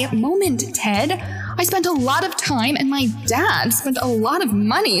my moment, Ted. I spent a lot of time and my dad spent a lot of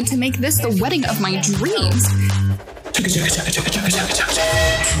money to make this the wedding of my dreams.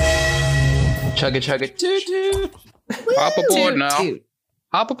 Chugga chugga toot toot. Hop aboard now. Toot.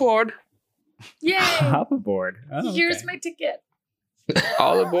 Hop aboard. Yay. Hop aboard. Oh, Here's my ticket.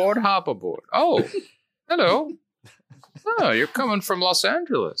 All aboard, hop aboard. Oh, hello. Oh, you're coming from Los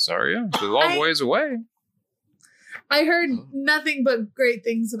Angeles, are you? It's a long ways away. I heard nothing but great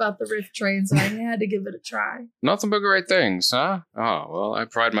things about the Rift train, so I had to give it a try. Nothing but great things, huh? Oh, well, I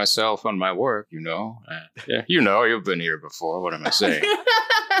pride myself on my work, you know. Yeah, you know, you've been here before. What am I saying?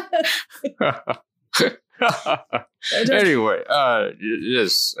 Anyway,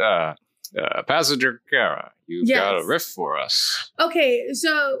 yes, Passenger Kara, you've got a riff for us. Okay,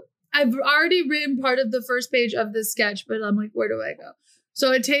 so I've already written part of the first page of this sketch, but I'm like, where do I go?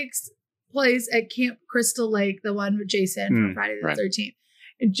 So it takes place at Camp Crystal Lake, the one with Jason from Friday the 13th.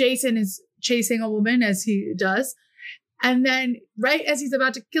 And Jason is chasing a woman as he does. And then right as he's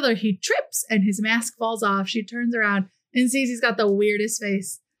about to kill her, he trips and his mask falls off. She turns around and sees he's got the weirdest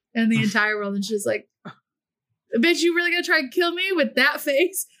face in the entire world. And she's like, bitch, you really gonna try and kill me with that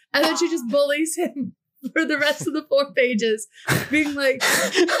face? And then she just bullies him for the rest of the 4 pages, being like,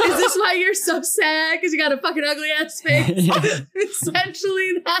 is this why you're so sad? Because you got a fucking ugly ass face.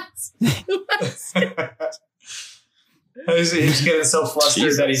 Essentially, that's he's getting so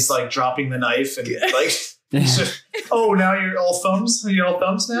flustered that he's like dropping the knife and like, oh, now you're all thumbs? Are you all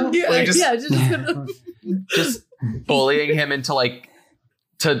thumbs now? Yeah, like just bullying him into like,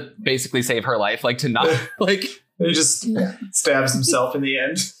 to basically save her life, like to not like. He just stabs himself in the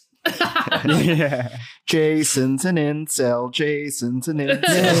end. Jason's an incel. Jason's an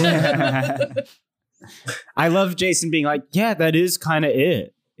incel. I love Jason being like, yeah, that is kind of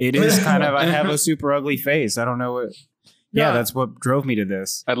it. It is kind of, I have a super ugly face. I don't know what. Yeah, that's what drove me to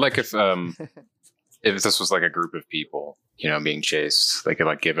this. I'd like if this was like a group of people, you know, being chased, they could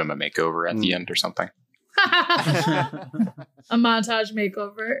like give him a makeover at the end or something. A montage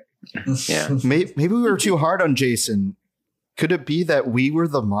makeover. Yeah. Maybe we were too hard on Jason. Could it be that we were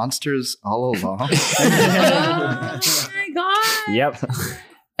the monsters all along? Oh my God. Yep.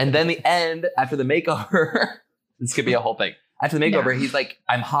 And then the end, after the makeover, this could be a whole thing. After the makeover, he's like,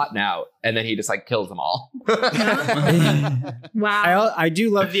 I'm hot now. And then he just like kills them all. Wow. I do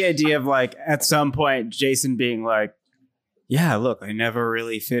love the idea of like, at some point, Jason being like, yeah, look, I never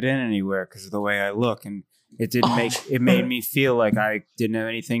really fit in anywhere because of the way I look. And it made me feel like I didn't have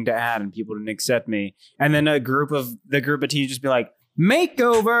anything to add and people didn't accept me. And then the group of teens just be like,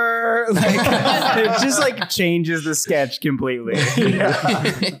 makeover. Like, it just like changes the sketch completely.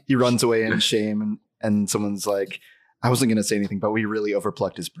 He runs away in shame and someone's like, I wasn't going to say anything, but we really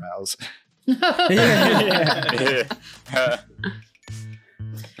overplucked his brows.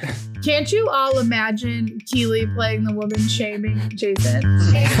 Can't you all imagine Keely playing the woman shaming Jason?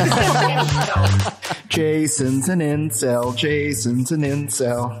 Jason's an incel. Jason's an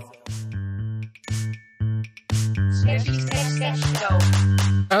incel.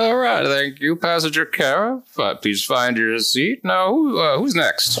 All right, thank you, Passenger Kara. Please find your seat. Now, who's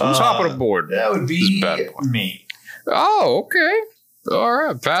next? Who's hopping aboard? That would be me. Oh, okay. All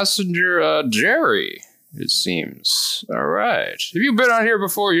right, Passenger Jerry, it seems. All right. Have you been on here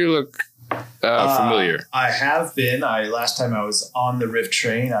before? You look familiar. I have been. Last time I was on the Rift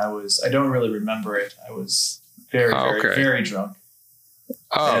train, I don't really remember it. I was very drunk.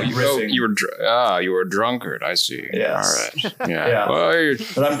 Oh, you were a drunkard. I see. Yes. All right. Yeah.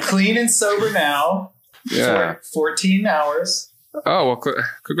 But I'm clean and sober now. Yeah. 14 hours. Oh, well,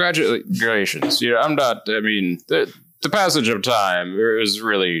 congratulations. I'm not, the passage of time is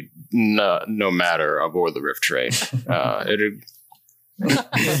really no matter aboard the Rift train. As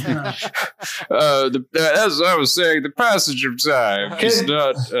I was saying, the passage of time does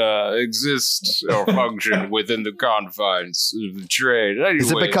not exist or function within the confines of the train. Anyways,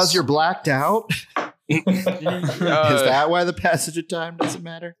 Is it because you're blacked out? Is that why the passage of time doesn't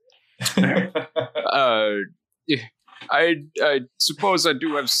matter? I suppose I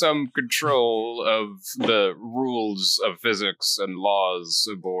do have some control of the rules of physics and laws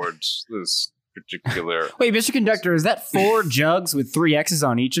aboard this particular. Wait, Mr. Conductor, is that 4 jugs with 3 X's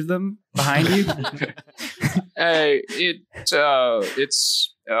on each of them behind you? It's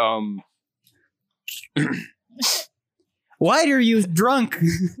Why are you drunk? Did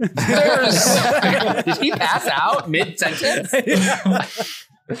he pass out mid-sentence?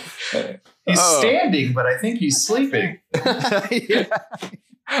 He's standing, but I think he's sleeping.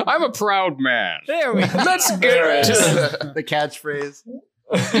 I'm a proud man. There we go. Let's get to the catchphrase.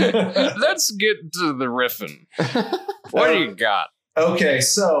 Let's get to the riffing. What do you got? Okay,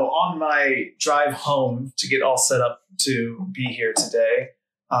 so on my drive home to get all set up to be here today,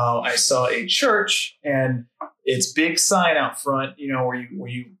 I saw a church and its big sign out front. You know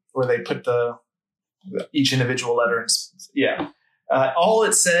where they put each individual letter. And, all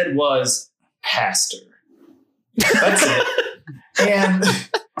it said was pastor. That's it. And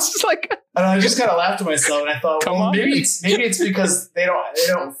it's like, and I just kind of laughed to myself, and I thought, maybe it's because they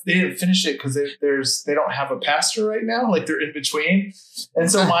didn't finish it because they don't have a pastor right now, like they're in between.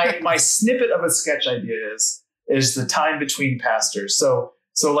 And so my snippet of a sketch idea is the time between pastors. So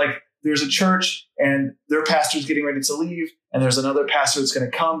like there's a church and their pastor's getting ready to leave, and there's another pastor that's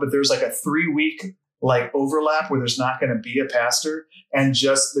going to come, but there's like a 3-week like overlap where there's not going to be a pastor, and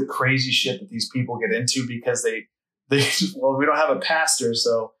just the crazy shit that these people get into because they we don't have a pastor,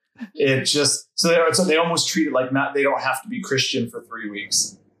 so it just so they almost treat it like they don't have to be Christian for 3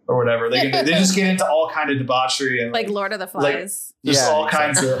 weeks or whatever. They just get into all kind of debauchery and like Lord of the Flies, all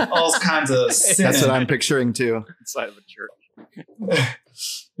kinds of sin. That's what I'm picturing too. Inside of a church.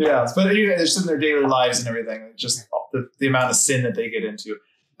 Yeah, but they're just in their daily lives and everything. Just the amount of sin that they get into.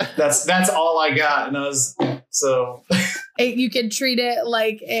 That's all I got, and I was so. You could treat it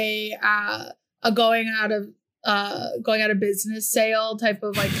like a going out of business sale type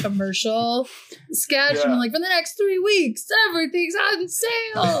of like commercial sketch. Yeah. And like for the next 3 weeks, everything's on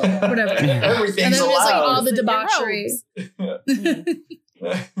sale. Whatever. Everything's and then allowed. Just like all the debauchery.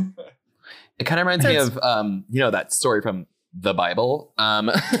 It kind of reminds me of that story from the Bible,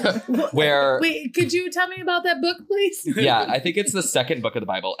 where Wait, could you tell me about that book, please? yeah, I think it's the second book of the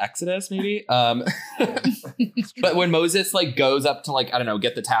Bible, Exodus, maybe. But when Moses like goes up to like, I don't know,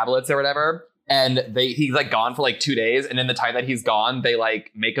 get the tablets or whatever, and he's like gone for like 2 days, and in the time that he's gone, they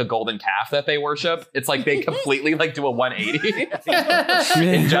like make a golden calf that they worship. It's like they completely like do a 180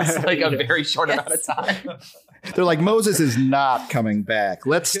 in just like a very short amount of time. They're like, Moses is not coming back.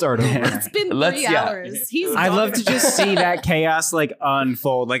 Let's start over. It's been 3 hours. I'd love to just see that chaos like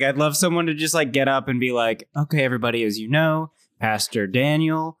unfold. Like I'd love someone to just like get up and be like, okay, everybody, as you know, Pastor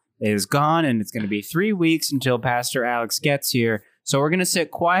Daniel is gone, and it's going to be 3 weeks until Pastor Alex gets here. So we're going to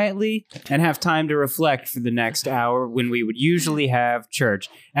sit quietly and have time to reflect for the next hour when we would usually have church.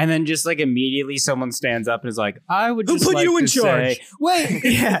 And then just like immediately someone stands up and is like, I would just Who put like you in to charge? say, wait,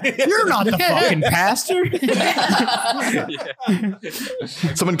 you're not the fucking pastor.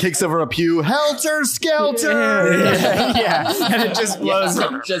 Someone kicks over a pew. Helter Skelter. Yeah. And it just blows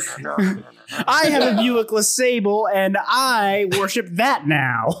up. I have a Buick LeSable and I worship that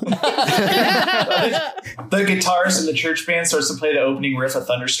now. The guitarist in the church band starts to play the opening riff of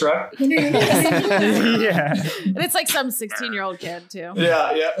Thunderstruck. Yeah. And it's like some 16-year-old kid too.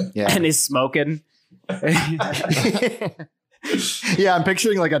 Yeah. And is smoking. Yeah, I'm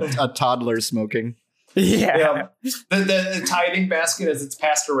picturing like a toddler smoking. Yeah. The tithing basket, as it's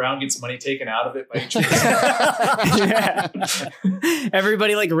passed around, gets money taken out of it by each Yeah.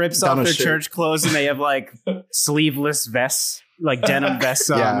 Everybody like rips off their church clothes and they have like sleeveless vests, like denim vests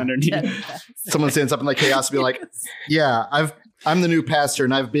on underneath. Someone stands up in like chaos and be like, yeah, I'm the new pastor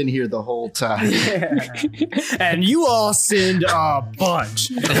and I've been here the whole time. Yeah. And you all sinned a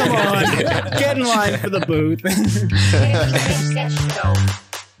bunch. Come on, get in line for the booth.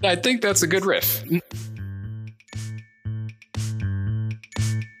 I think that's a good riff.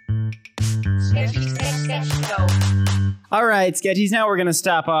 All right, Sketchies, now we're going to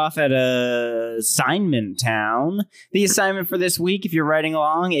stop off at assignment town. The assignment for this week, if you're writing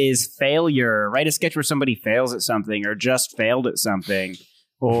along, is failure. Write a sketch where somebody fails at something or just failed at something.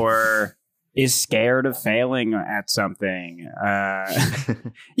 Or is scared of failing at something.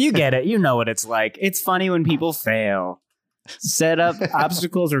 You get it. You know what it's like. It's funny when people fail. Set up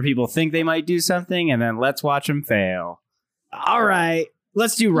obstacles where people think they might do something, and then let's watch them fail. All right.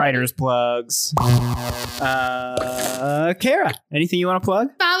 Let's do writer's plugs. Kara, anything you want to plug?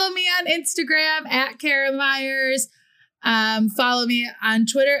 Follow me on Instagram at Kara Myers. Follow me on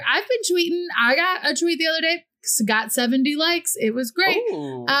Twitter. I've been tweeting. I got a tweet the other day. Got 70 likes. It was great.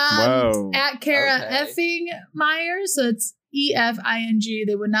 Whoa. At Kara effing Myers. So it's EFING.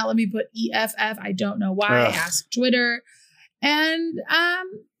 They would not let me put EFF. I don't know why. Ask Twitter. And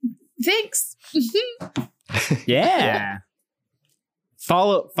thanks. Yeah.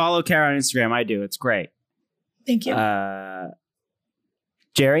 Follow Kara on Instagram. I do. It's great. Thank you.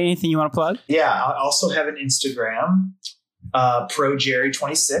 Jerry, anything you want to plug? Yeah, I also have an Instagram,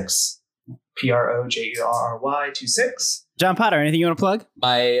 ProJerry26, PROJERRY26. John Potter, anything you want to plug?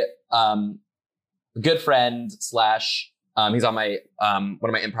 My good friend / he's on my one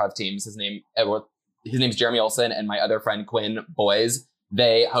of my improv teams. His name's Jeremy Olson, and my other friend Quinn Boys.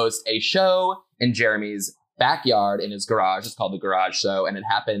 They host a show in Jeremy's backyard in his garage. It's called The Garage Show, and it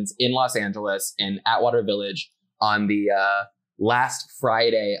happens in Los Angeles in Atwater Village on the last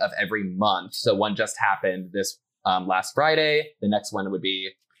Friday of every month. So one just happened this last Friday. The next one would be,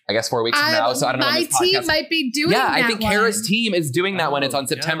 I guess, 4 weeks from now. So I don't know. My team might be doing that. I think Kara's team is doing that one. It's on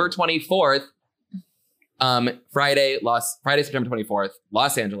September 24th. Friday, September 24th,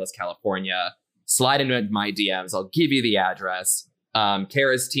 Los Angeles, California. Slide into my DMs. I'll give you the address.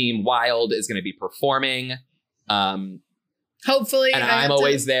 Kara's team, Wild, is going to be performing. Hopefully. And I'm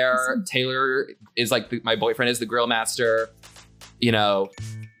always there. Taylor is like, my boyfriend is the grill master. You know,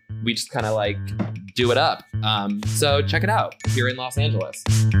 we just kind of like do it up. So check it out here in Los Angeles.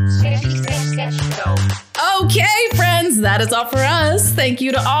 Okay, friends, that is all for us. Thank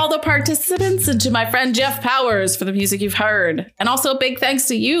you to all the participants and to my friend Jeff Powers for the music you've heard. And also a big thanks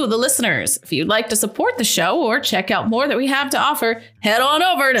to you, the listeners. If you'd like to support the show or check out more that we have to offer, head on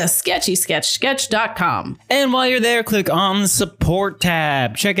over to sketchysketchsketch.com. And while you're there, click on the support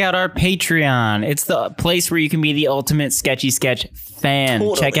tab. Check out our Patreon. It's the place where you can be the ultimate Sketchy Sketch fan.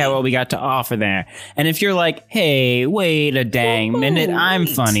 Totally. Check out what we got to offer there. And if you're like, hey, wait a dang minute, I'm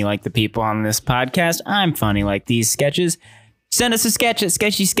funny like the people on this podcast. I'm funny like these sketches. Send us a sketch at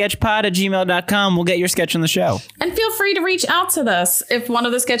sketchysketchpod@gmail.com. We'll get your sketch on the show. And feel free to reach out to us if one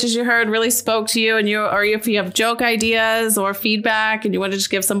of the sketches you heard really spoke to you, or if you have joke ideas or feedback and you want to just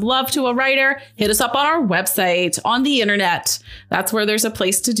give some love to a writer, hit us up on our website, on the internet. That's where there's a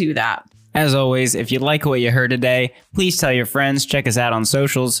place to do that. As always, if you like what you heard today, please tell your friends, check us out on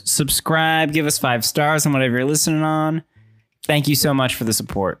socials, subscribe, give us 5 stars on whatever you're listening on. Thank you so much for the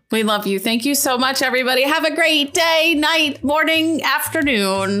support. We love you. Thank you so much, everybody. Have a great day, night, morning,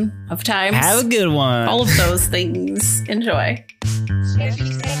 afternoon of times. Have a good one. All of those things. Enjoy.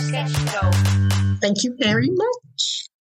 Thank you very much.